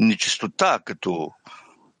нечистота, като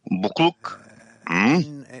буклук.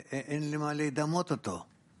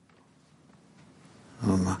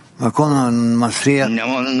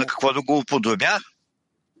 Няма на какво да го уподобя.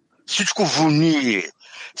 Всичко вони,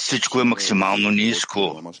 всичко е максимално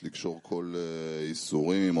ниско.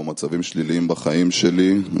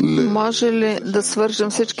 Може ли да свържем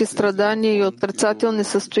всички страдания и отрицателни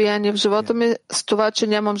състояния в живота ми с това, че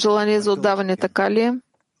нямам желание за отдаване, така ли е?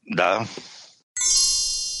 Да.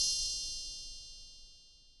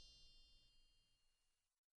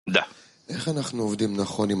 Да.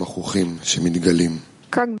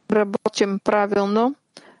 Как да работим правилно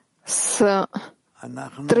с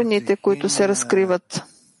тръните, които се разкриват,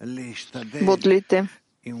 бодлите?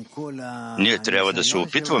 Ние трябва да се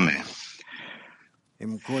опитваме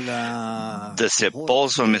да се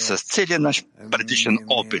ползваме с целият наш предишен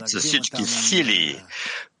опит, с всички сили,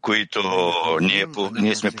 които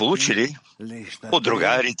ние сме получили от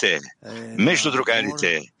другарите, между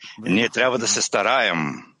другарите. Ние трябва да се стараем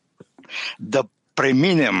да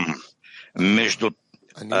преминем между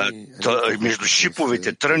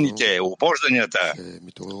шиповете, тръните, обожданията.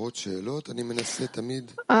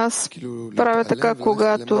 Аз правя така,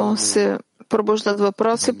 когато се пробуждат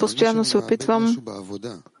въпроси, постоянно се опитвам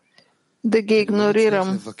да ги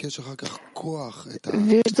игнорирам.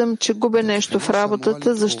 Виждам, че губя нещо в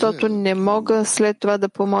работата, защото не мога след това да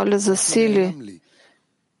помоля за сили,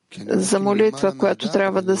 за молитва, която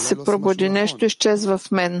трябва да се пробуди. Нещо изчезва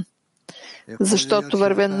в мен, защото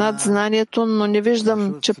вървя над знанието, но не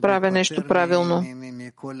виждам, че правя нещо правилно.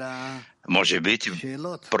 Може би ти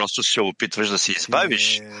просто се опитваш да се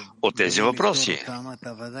избавиш от тези въпроси.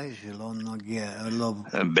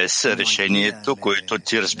 Без решението, което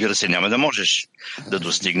ти, разбира се, няма да можеш да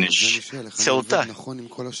достигнеш целта.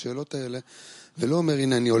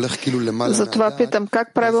 Затова питам,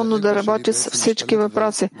 как правилно да работя с всички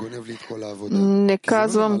въпроси. Не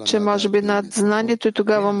казвам, че може би над знанието и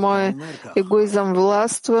тогава моят егоизъм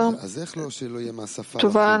властва.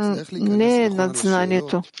 Това не е над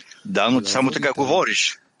знанието. Да, но само така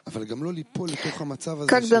говориш.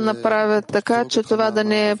 Как да направя така, че това да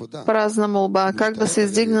не е празна молба? Как да се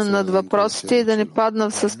издигна над въпросите и да не падна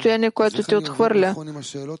в състояние, което те отхвърля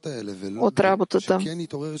от работата?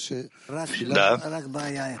 Да.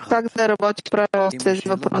 Как да работи правилно с тези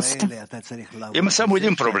въпроси? Има само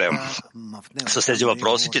един проблем. С тези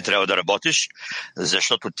въпроси ти трябва да работиш,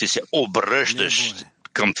 защото ти се обръщаш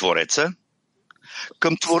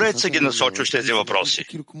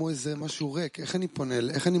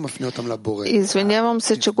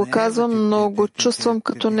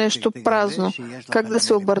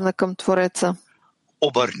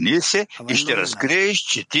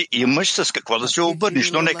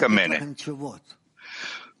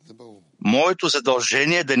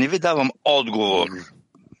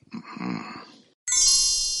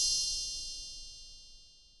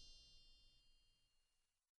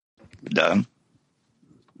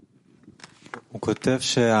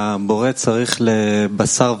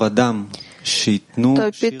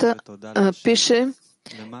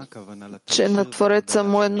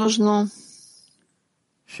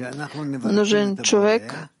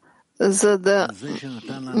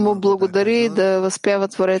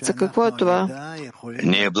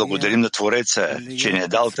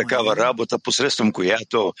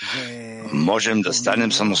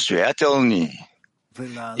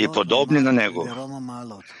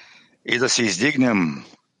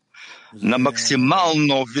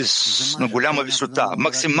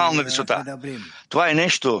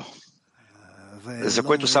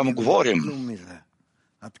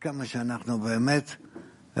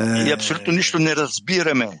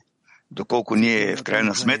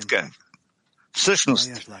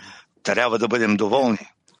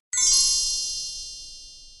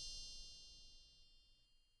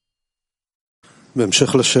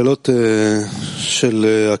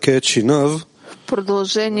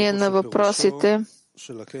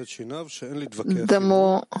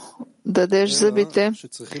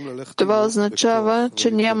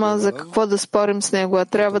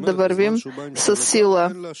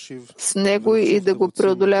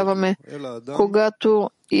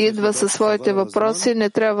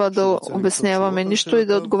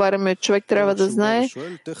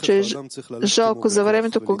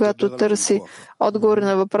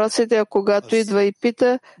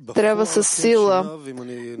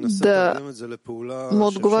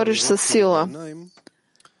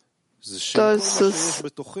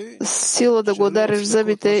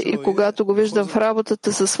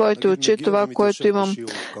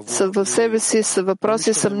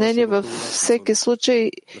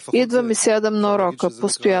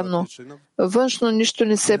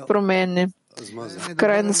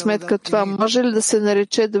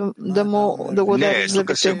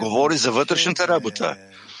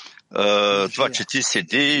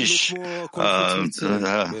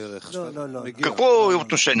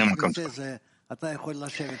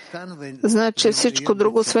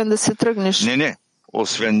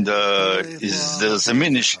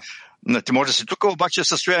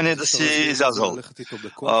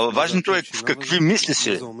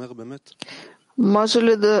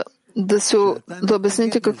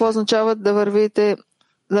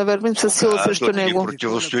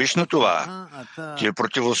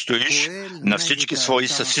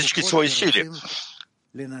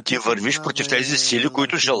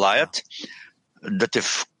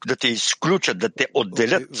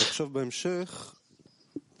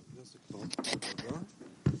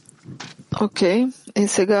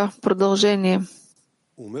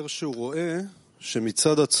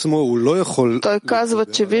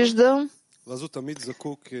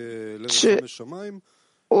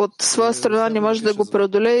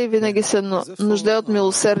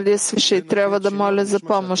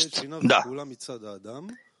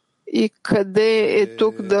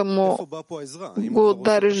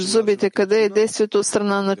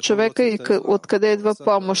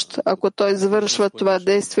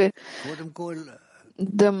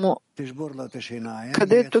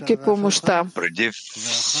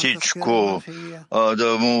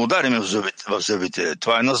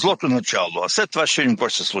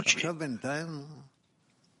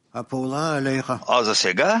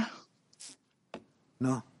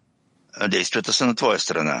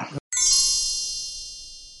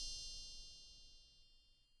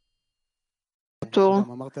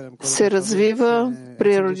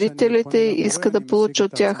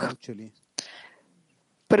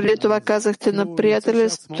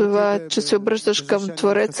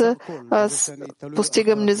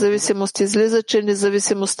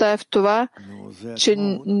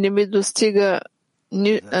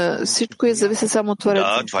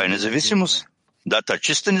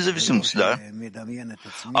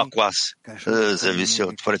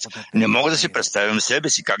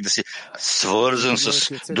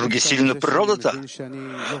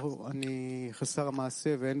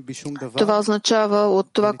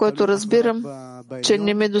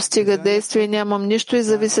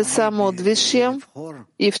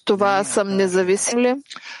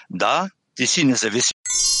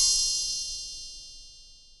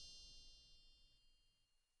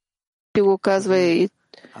ти го казва и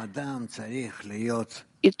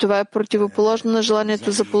това е противоположно на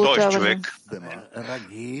желанието за получаване. Човек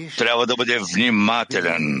трябва да бъде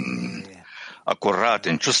внимателен,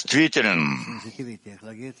 акуратен, чувствителен.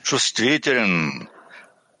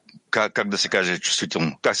 Как да се каже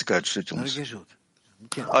чувствително? Как се каже чувствителност?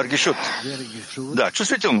 Аргишут. Да,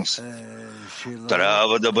 чувствителност.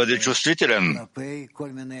 Трябва да бъде чувствителен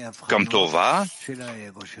към това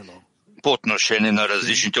по отношение на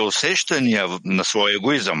различните усещания на своя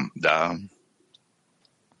егоизъм. Да.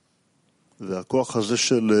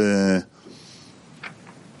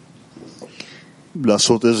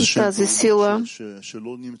 Тази сила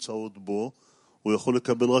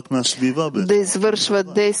да извършва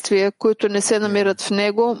действия, които не се намират в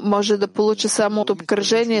него, може да получи само от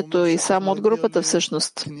обкръжението и само от групата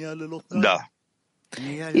всъщност. Да.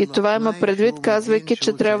 И това има предвид, казвайки,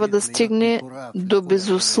 че трябва да стигне до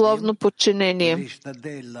безусловно подчинение.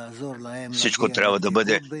 Всичко трябва да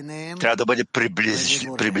бъде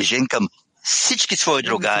приближен към всички свои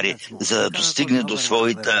другари, за да достигне до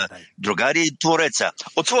своите другари и Твореца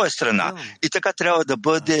от своя страна. И така трябва да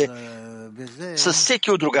бъде с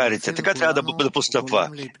всеки от другарите. Така трябва да постъпва.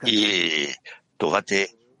 И това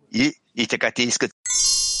и така те искат.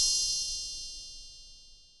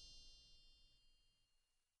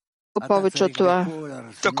 Повече от това.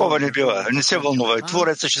 Такова не бива. Не се вълнувай.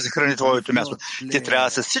 Твореца ще захрани твоето място. Ти трябва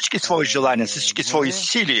с всички свои желания, с всички свои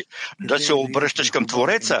сили да се обръщаш към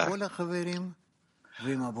Твореца,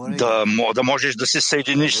 да можеш да се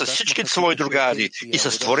съединиш с всички свои другари и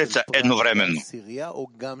с Твореца едновременно.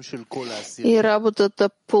 И работата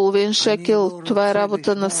половин шекел, това е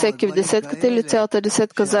работа на всеки в десетката или цялата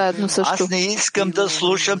десетка заедно също? Аз не искам да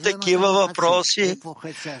слушам такива въпроси,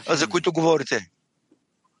 за които говорите.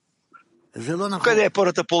 Къде е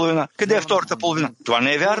първата половина? Къде е втората половина? Това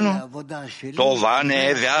не е вярно. Това не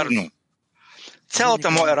е вярно.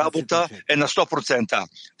 Цялата моя работа е на 100%.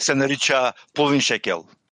 Се нарича половин шекел.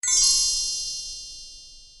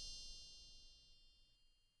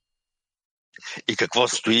 И какво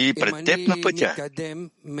стои пред теб на пътя?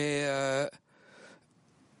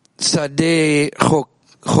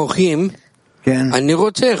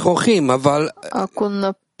 Ако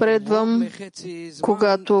напредвам,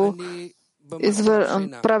 когато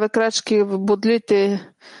правя крачки в бодлите,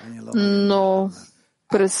 но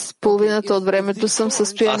през половината от времето съм в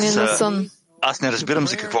състояние на сън. Аз не разбирам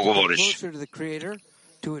за какво говориш.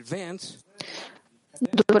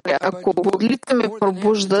 Добре, ако бодлите ме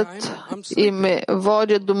пробуждат и ме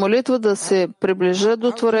водят до молитва да се приближа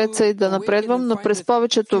до Твореца и да напредвам, но през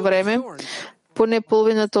повечето време, поне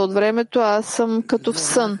половината от времето, аз съм като в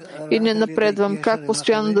сън и не напредвам. Как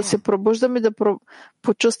постоянно да се пробуждам и да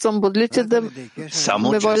почувствам бодлите да ме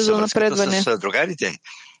водят до напредване?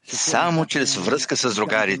 Само чрез връзка с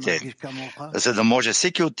другарите, за да може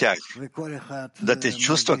всеки от тях да те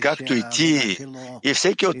чувства както и ти, и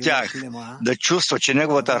всеки от тях да чувства, че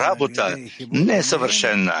неговата работа не е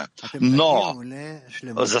съвършена, но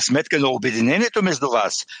за сметка на обединението между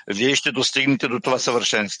вас, вие ще достигнете до това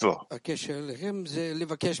съвършенство.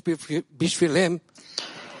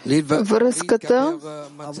 Връзката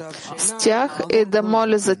с тях е да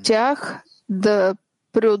моля за тях, да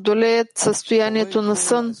преодолеят състоянието на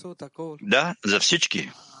сън. Да, за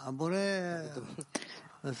всички.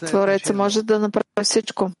 Твореца може да направи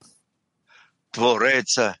всичко.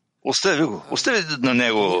 Твореца, остави на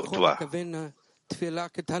него това.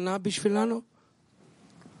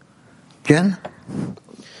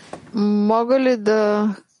 Мога ли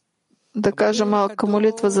да кажа малка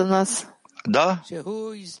молитва за нас? Да.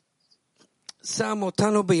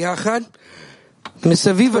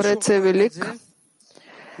 Твореца е велик.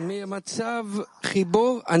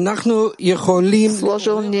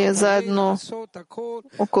 Сложил ни е заедно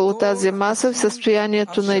около тази маса. В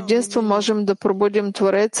състоянието на единство можем да пробудим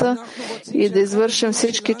Твореца и да извършим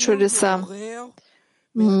всички чудеса.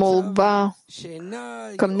 Молба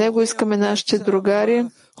към Него искаме нашите другари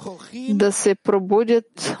да се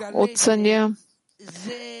пробудят от съня,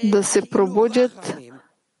 да се пробудят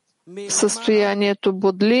в състоянието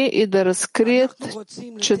бодли и да разкрият,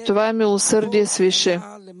 че това е милосърдие свише.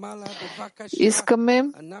 Искаме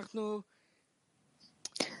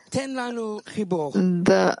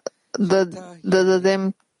да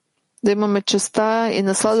дадем, да имаме честа и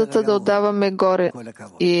насладата да отдаваме горе.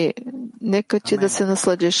 И нека ти да се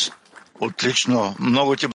насладиш. Отлично.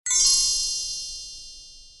 Много ти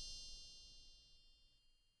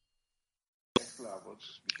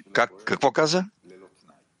Какво каза?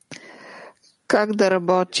 Как да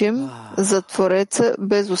работим за Твореца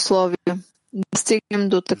без условия, да стигнем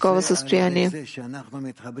до такова състояние.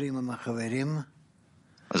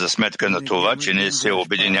 за сметка на това, че ние се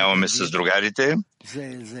обединяваме с другарите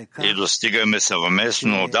и достигаме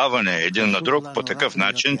съвместно даване един на друг по такъв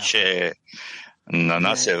начин, че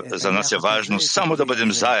за нас е важно само да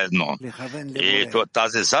бъдем заедно. И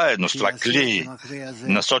тази заедност, това кли,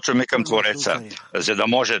 насочваме към Твореца, за да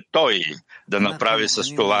може Той да направи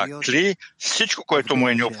с това кли всичко, което му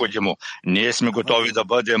е необходимо. Ние сме готови да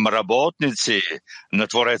бъдем работници на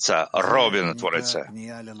Твореца, роби на Твореца.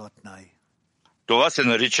 Това се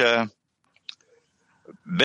нарича